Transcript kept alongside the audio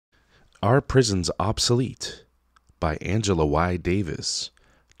Are Prisons Obsolete? By Angela Y. Davis.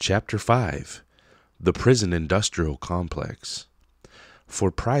 Chapter 5. The Prison Industrial Complex.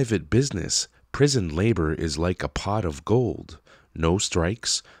 For private business, prison labor is like a pot of gold. No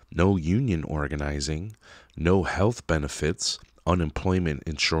strikes, no union organizing, no health benefits, unemployment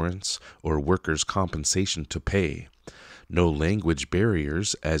insurance, or workers' compensation to pay. No language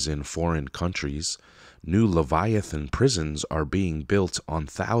barriers, as in foreign countries. New Leviathan prisons are being built on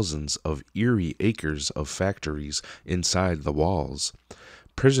thousands of eerie acres of factories inside the walls.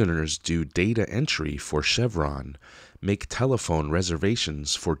 Prisoners do data entry for Chevron, make telephone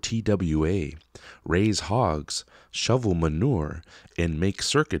reservations for TWA, raise hogs, shovel manure, and make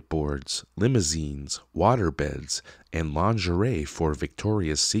circuit boards, limousines, waterbeds, and lingerie for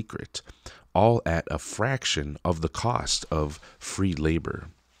Victoria's Secret, all at a fraction of the cost of free labor.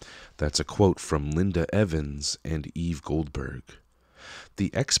 That's a quote from Linda Evans and Eve Goldberg.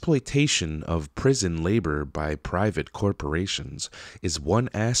 The exploitation of prison labor by private corporations is one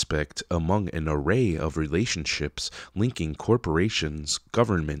aspect among an array of relationships linking corporations,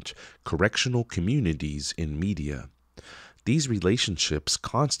 government, correctional communities, and media. These relationships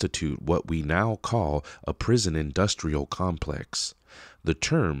constitute what we now call a prison industrial complex. The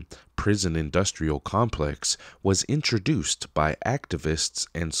term prison industrial complex was introduced by activists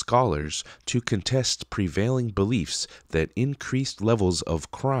and scholars to contest prevailing beliefs that increased levels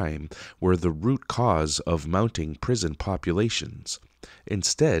of crime were the root cause of mounting prison populations.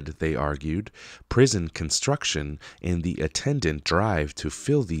 Instead, they argued, prison construction and the attendant drive to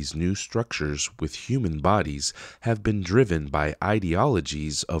fill these new structures with human bodies have been driven by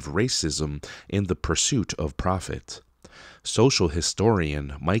ideologies of racism and the pursuit of profit. Social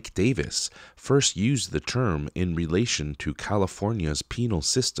historian Mike Davis first used the term in relation to California's penal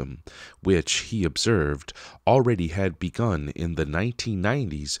system, which, he observed, already had begun in the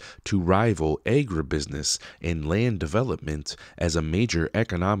 1990s to rival agribusiness and land development as a major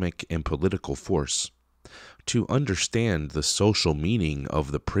economic and political force. To understand the social meaning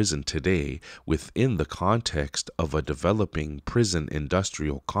of the prison today within the context of a developing prison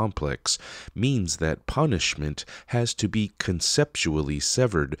industrial complex means that punishment has to be conceptually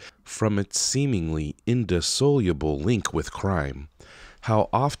severed from its seemingly indissoluble link with crime. How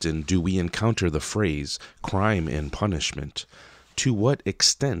often do we encounter the phrase crime and punishment? To what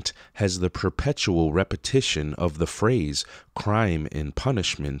extent has the perpetual repetition of the phrase crime and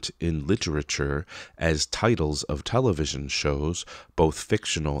punishment in literature as titles of television shows, both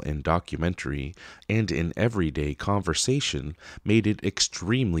fictional and documentary, and in everyday conversation made it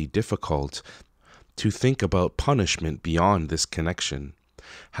extremely difficult to think about punishment beyond this connection?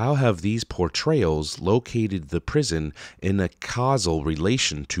 How have these portrayals located the prison in a causal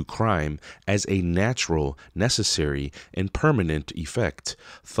relation to crime as a natural, necessary, and permanent effect,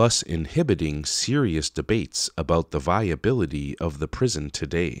 thus inhibiting serious debates about the viability of the prison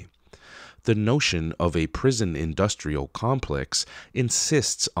today? The notion of a prison industrial complex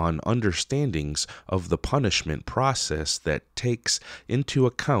insists on understandings of the punishment process that takes into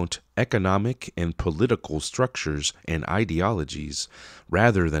account economic and political structures and ideologies,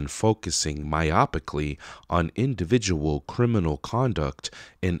 rather than focusing myopically on individual criminal conduct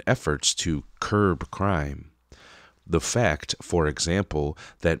in efforts to curb crime. The fact, for example,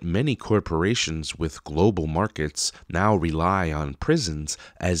 that many corporations with global markets now rely on prisons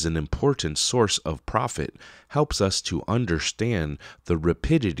as an important source of profit helps us to understand the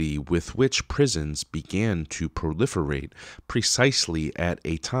rapidity with which prisons began to proliferate precisely at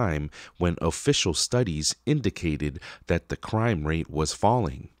a time when official studies indicated that the crime rate was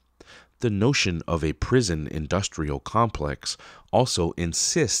falling. The notion of a prison industrial complex also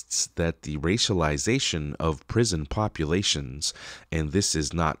insists that the racialization of prison populations, and this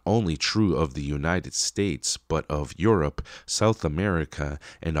is not only true of the United States but of Europe, South America,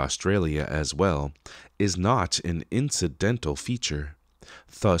 and Australia as well, is not an incidental feature.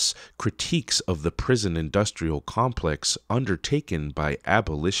 Thus, critiques of the prison industrial complex undertaken by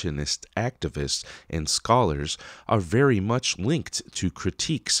abolitionist activists and scholars are very much linked to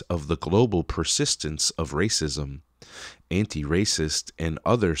critiques of the global persistence of racism. Anti-racist and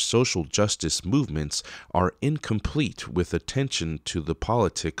other social justice movements are incomplete with attention to the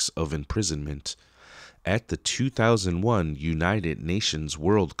politics of imprisonment. At the 2001 United Nations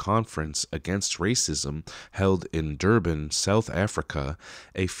World Conference Against Racism held in Durban, South Africa,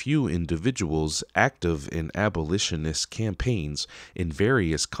 a few individuals active in abolitionist campaigns in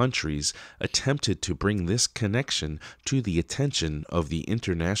various countries attempted to bring this connection to the attention of the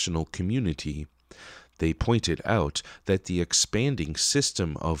international community. They pointed out that the expanding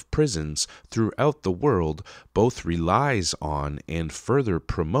system of prisons throughout the world both relies on and further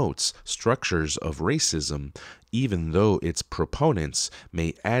promotes structures of racism, even though its proponents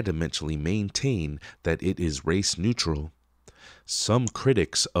may adamantly maintain that it is race neutral. Some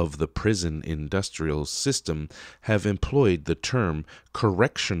critics of the prison industrial system have employed the term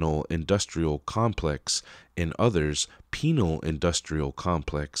correctional industrial complex, and others penal industrial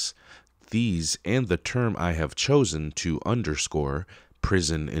complex. These and the term I have chosen to underscore,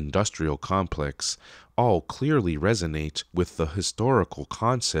 prison industrial complex, all clearly resonate with the historical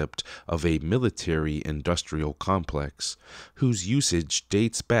concept of a military industrial complex, whose usage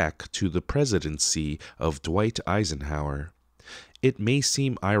dates back to the presidency of Dwight Eisenhower. It may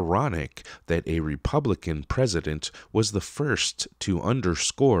seem ironic that a Republican president was the first to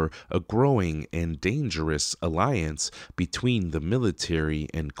underscore a growing and dangerous alliance between the military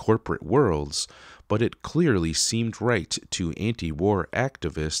and corporate worlds, but it clearly seemed right to anti-war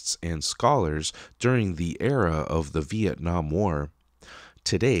activists and scholars during the era of the Vietnam War.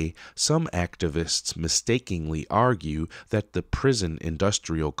 Today, some activists mistakenly argue that the prison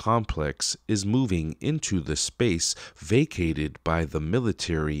industrial complex is moving into the space vacated by the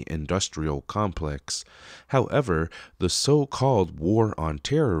military industrial complex. However, the so-called war on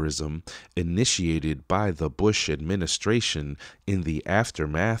terrorism, initiated by the Bush administration in the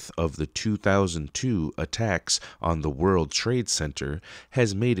aftermath of the 2002 attacks on the World Trade Center,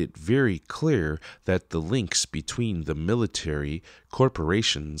 has made it very clear that the links between the military, corporations,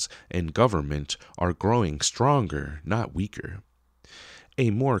 and government are growing stronger, not weaker. A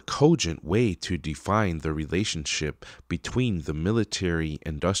more cogent way to define the relationship between the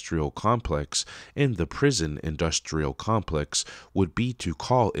military-industrial complex and the prison-industrial complex would be to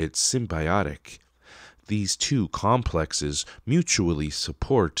call it symbiotic. These two complexes mutually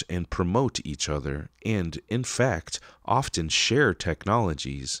support and promote each other and, in fact, often share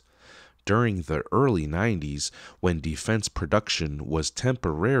technologies. During the early 90s, when defense production was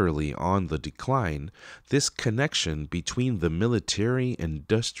temporarily on the decline, this connection between the military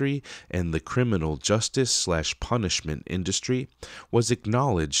industry and the criminal justice/punishment industry was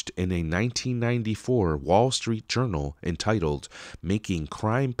acknowledged in a 1994 Wall Street Journal entitled "Making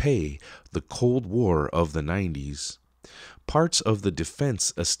Crime Pay: The Cold War of the 90s." Parts of the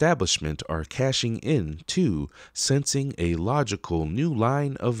defense establishment are cashing in, too, sensing a logical new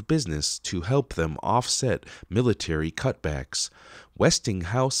line of business to help them offset military cutbacks.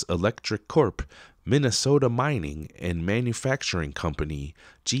 Westinghouse Electric Corp., Minnesota Mining and Manufacturing Company,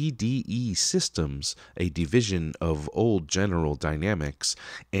 GDE Systems, a division of old General Dynamics,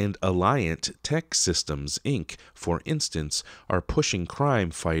 and Alliant Tech Systems, Inc., for instance, are pushing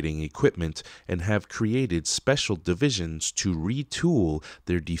crime-fighting equipment and have created special divisions to retool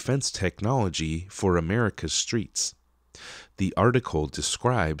their defense technology for America's streets. The article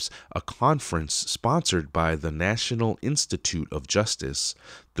describes a conference sponsored by the National Institute of Justice,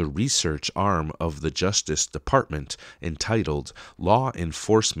 the research arm of the Justice Department, entitled Law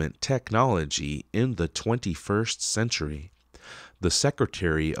Enforcement Technology in the 21st Century. The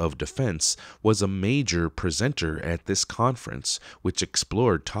Secretary of Defense was a major presenter at this conference, which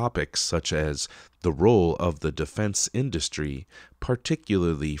explored topics such as the role of the defense industry,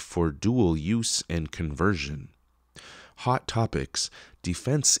 particularly for dual use and conversion. Hot topics: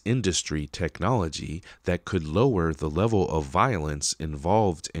 defense industry technology that could lower the level of violence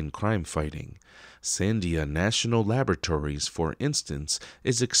involved in crime fighting. Sandia National Laboratories, for instance,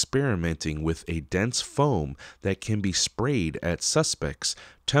 is experimenting with a dense foam that can be sprayed at suspects,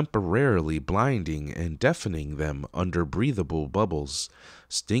 temporarily blinding and deafening them under breathable bubbles.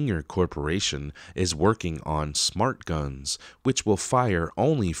 Stinger Corporation is working on smart guns, which will fire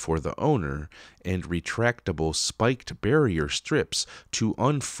only for the owner, and retractable spiked barrier strips to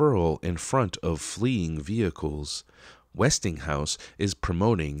unfurl in front of fleeing vehicles. Westinghouse is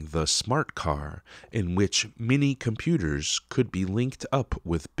promoting the smart car, in which mini computers could be linked up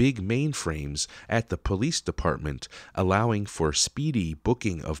with big mainframes at the police department, allowing for speedy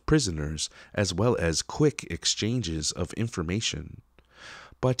booking of prisoners as well as quick exchanges of information.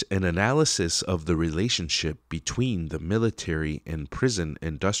 But an analysis of the relationship between the military and prison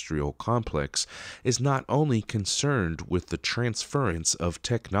industrial complex is not only concerned with the transference of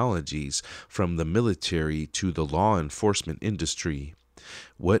technologies from the military to the law enforcement industry.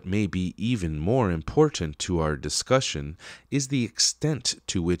 What may be even more important to our discussion is the extent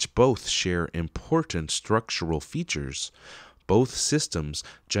to which both share important structural features. Both systems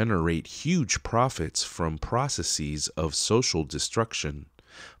generate huge profits from processes of social destruction.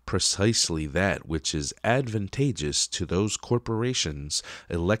 precisely that which is advantageous to those corporations,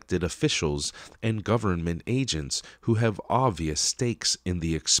 elected officials, and government agents who have obvious stakes in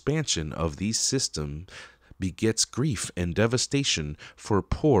the expansion of these systems begets grief and devastation for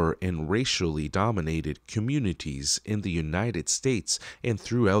poor and racially dominated communities in the United States and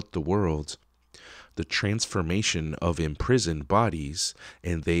throughout the world. The transformation of imprisoned bodies,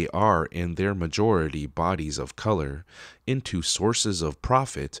 and they are in their majority bodies of color, into sources of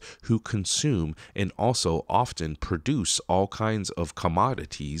profit who consume and also often produce all kinds of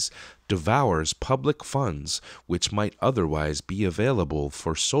commodities, devours public funds which might otherwise be available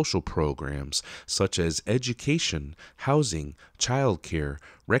for social programs such as education, housing, childcare,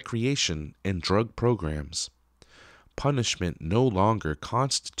 recreation, and drug programs. Punishment no longer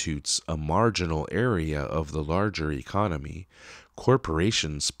constitutes a marginal area of the larger economy.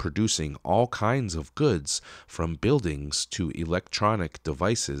 Corporations producing all kinds of goods, from buildings to electronic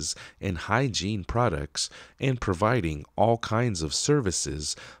devices and hygiene products, and providing all kinds of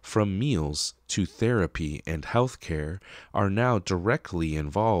services, from meals to therapy and health care, are now directly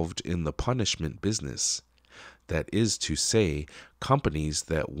involved in the punishment business. That is to say, companies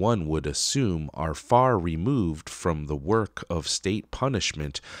that one would assume are far removed from the work of state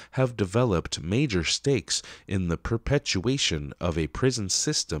punishment have developed major stakes in the perpetuation of a prison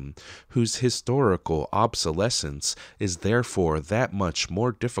system whose historical obsolescence is therefore that much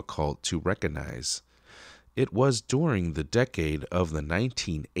more difficult to recognize. It was during the decade of the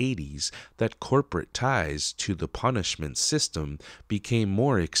 1980s that corporate ties to the punishment system became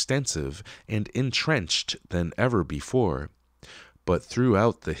more extensive and entrenched than ever before. But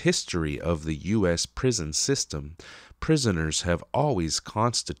throughout the history of the U.S. prison system, prisoners have always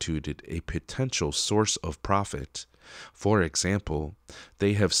constituted a potential source of profit. For example,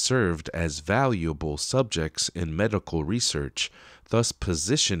 they have served as valuable subjects in medical research, thus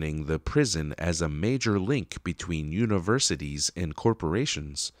positioning the prison as a major link between universities and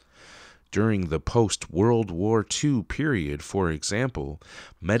corporations. During the post-World War II period, for example,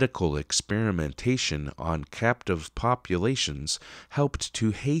 medical experimentation on captive populations helped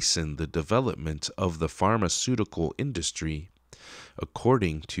to hasten the development of the pharmaceutical industry.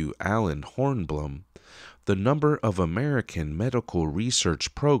 According to Alan Hornblum, the number of American medical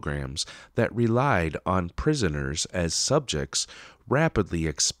research programs that relied on prisoners as subjects rapidly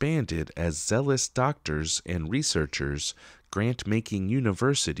expanded as zealous doctors and researchers, grant-making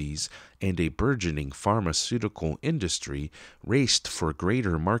universities, and a burgeoning pharmaceutical industry raced for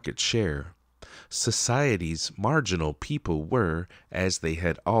greater market share. Society's marginal people were, as they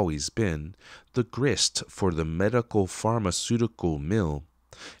had always been, the grist for the medical pharmaceutical mill,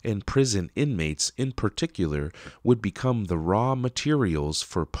 and prison inmates in particular would become the raw materials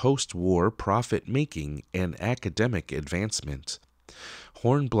for post-war profit-making and academic advancement.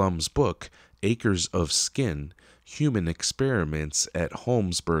 Hornblum's book, Acres of Skin, Human Experiments at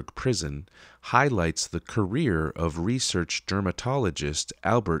Holmesburg Prison, highlights the career of research dermatologist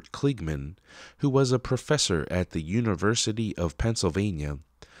Albert Kligman, who was a professor at the University of Pennsylvania.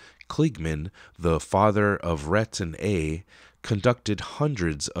 Kligman, the father of Retin A., conducted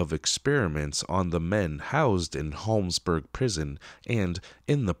hundreds of experiments on the men housed in Holmesburg Prison and,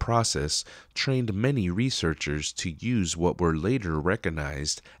 in the process, trained many researchers to use what were later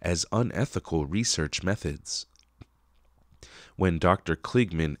recognized as unethical research methods. When Dr.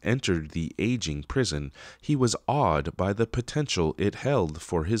 Kligman entered the aging prison, he was awed by the potential it held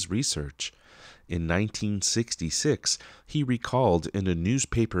for his research. In 1966, he recalled in a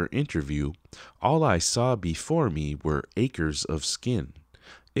newspaper interview, "All I saw before me were acres of skin.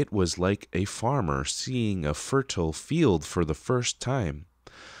 It was like a farmer seeing a fertile field for the first time.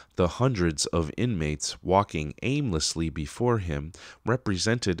 The hundreds of inmates walking aimlessly before him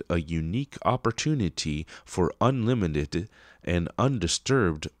represented a unique opportunity for unlimited and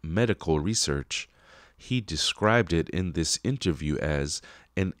undisturbed medical research." He described it in this interview as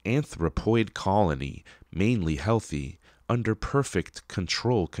an anthropoid colony, mainly healthy, under perfect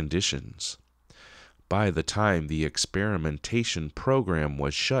control conditions. By the time the experimentation program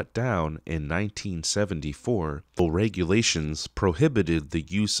was shut down in 1974, regulations prohibited the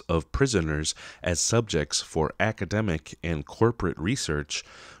use of prisoners as subjects for academic and corporate research.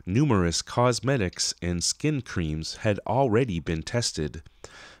 Numerous cosmetics and skin creams had already been tested.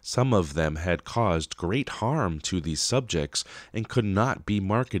 Some of them had caused great harm to these subjects and could not be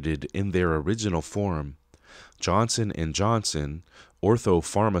marketed in their original form. Johnson & Johnson, Ortho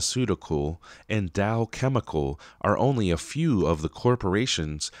Pharmaceutical, and Dow Chemical are only a few of the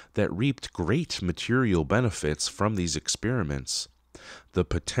corporations that reaped great material benefits from these experiments. The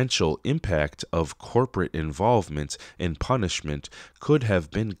potential impact of corporate involvement and punishment could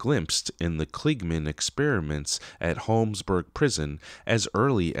have been glimpsed in the Kligman experiments at Holmesburg Prison as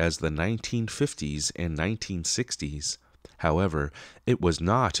early as the 1950s and 1960s. However, it was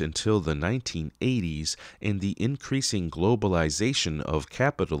not until the 1980s and the increasing globalization of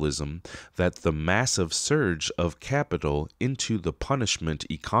capitalism that the massive surge of capital into the punishment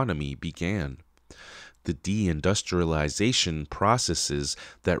economy began. The deindustrialization processes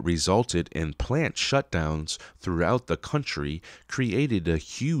that resulted in plant shutdowns throughout the country created a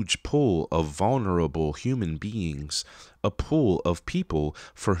huge pool of vulnerable human beings, a pool of people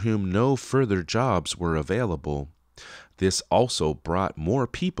for whom no further jobs were available. This also brought more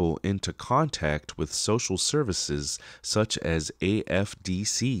people into contact with social services such as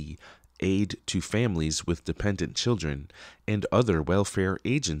AFDC, Aid to Families with Dependent Children, and other welfare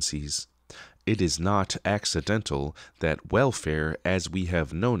agencies. It is not accidental that welfare, as we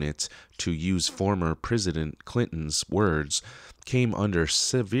have known it, to use former President Clinton's words, came under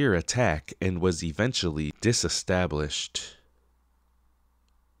severe attack and was eventually disestablished.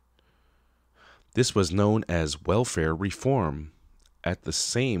 This was known as welfare reform. At the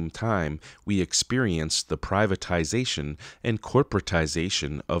same time, we experienced the privatization and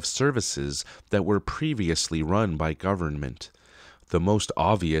corporatization of services that were previously run by government. The most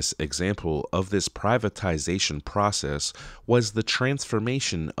obvious example of this privatization process was the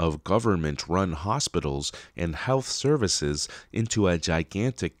transformation of government-run hospitals and health services into a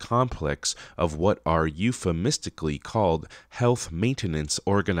gigantic complex of what are euphemistically called health maintenance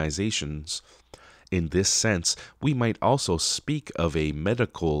organizations. In this sense, we might also speak of a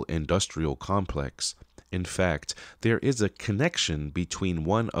medical-industrial complex. In fact, there is a connection between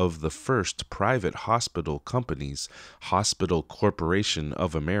one of the first private hospital companies, Hospital Corporation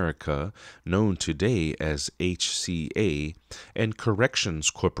of America, known today as HCA, and Corrections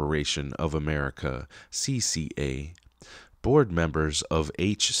Corporation of America, CCA. Board members of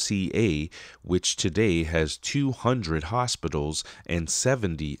HCA, which today has 200 hospitals and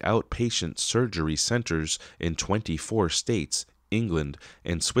 70 outpatient surgery centers in 24 states, England,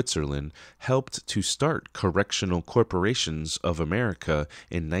 and Switzerland, helped to start Correctional Corporations of America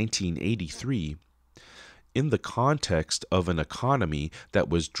in 1983. In the context of an economy that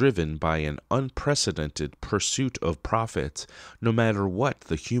was driven by an unprecedented pursuit of profit, no matter what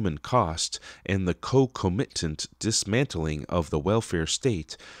the human cost, and the concomitant dismantling of the welfare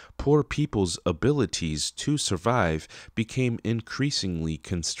state, poor people's abilities to survive became increasingly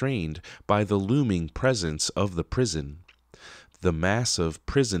constrained by the looming presence of the prison. The massive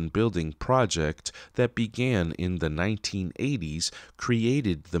prison building project that began in the 1980s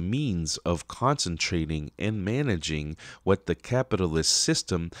created the means of concentrating and managing what the capitalist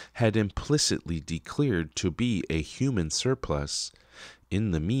system had implicitly declared to be a human surplus.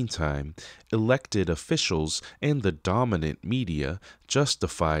 In the meantime, elected officials and the dominant media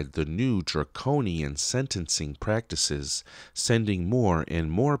justified the new draconian sentencing practices, sending more and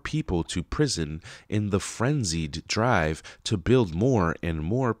more people to prison in the frenzied drive to build more and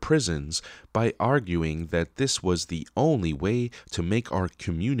more prisons by arguing that this was the only way to make our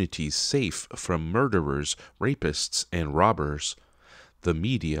communities safe from murderers, rapists, and robbers. The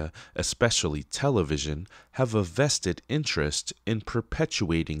media, especially television, have a vested interest in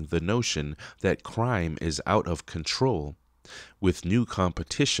perpetuating the notion that crime is out of control. With new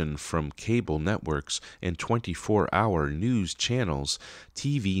competition from cable networks and 24-hour news channels,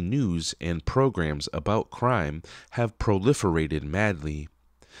 TV news and programs about crime have proliferated madly.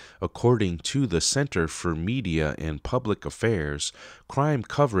 According to the Center for Media and Public Affairs, crime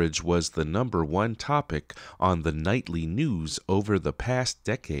coverage was the #1 topic on the nightly news over the past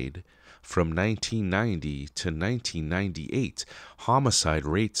decade. From 1990 to 1998, homicide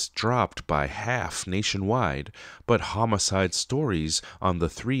rates dropped by half nationwide, but homicide stories on the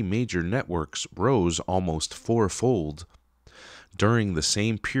 3 major networks rose almost fourfold. During the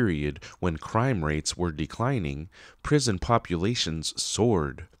same period when crime rates were declining, prison populations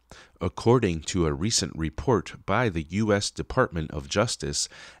soared. According to a recent report by the U.S. Department of Justice,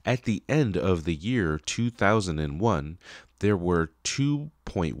 at the end of the year 2001, there were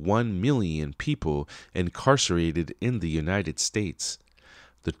 2.1 million people incarcerated in the United States.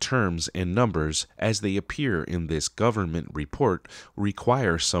 The terms and numbers, as they appear in this government report,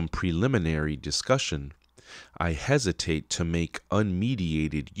 require some preliminary discussion. I hesitate to make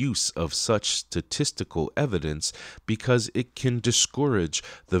unmediated use of such statistical evidence because it can discourage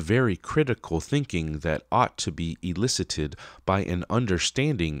the very critical thinking that ought to be elicited by an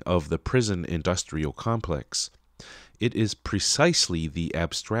understanding of the prison industrial complex. It is precisely the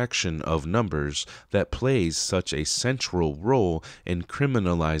abstraction of numbers that plays such a central role in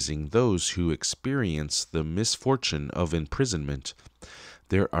criminalizing those who experience the misfortune of imprisonment.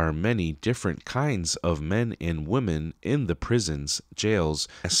 There are many different kinds of men and women in the prisons, jails,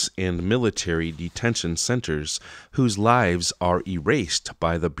 and military detention centers whose lives are erased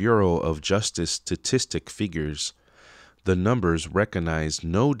by the Bureau of Justice statistic figures. The numbers recognize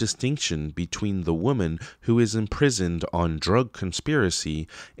no distinction between the woman who is imprisoned on drug conspiracy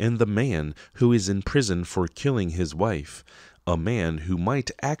and the man who is in prison for killing his wife, a man who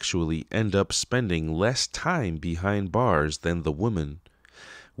might actually end up spending less time behind bars than the woman.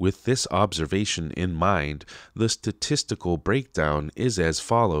 With this observation in mind, the statistical breakdown is as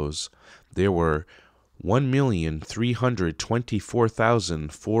follows. There were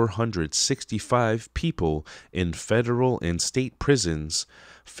 1,324,465 people in federal and state prisons,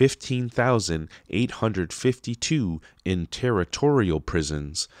 15,852 in territorial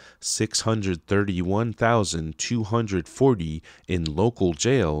prisons, 631,240 in local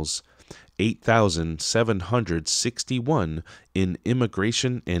jails, 8,761 in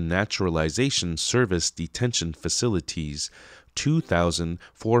Immigration and Naturalization Service detention facilities,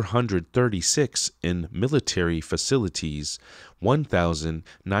 2,436 in military facilities,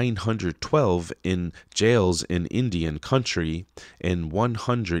 1,912 in jails in Indian country, and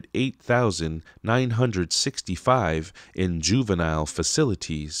 108,965 in juvenile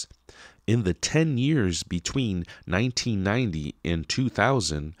facilities. In the 10 years between 1990 and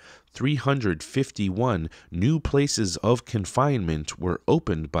 2000, 351 new places of confinement were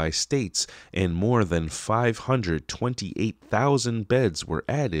opened by states and more than 528,000 beds were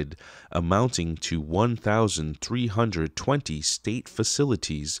added, amounting to 1,320 state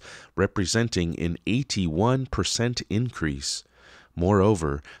facilities, representing an 81% increase.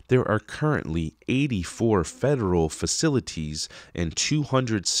 Moreover, there are currently 84 federal facilities and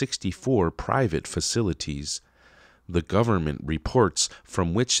 264 private facilities. The government reports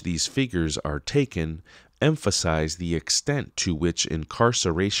from which these figures are taken emphasize the extent to which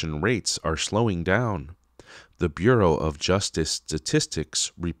incarceration rates are slowing down. The Bureau of Justice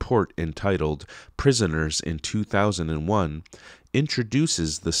Statistics report entitled Prisoners in 2001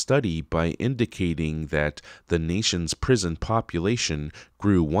 introduces the study by indicating that the nation's prison population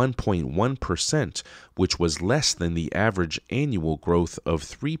grew 1.1%, which was less than the average annual growth of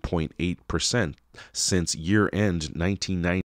 3.8% since year-end 1990.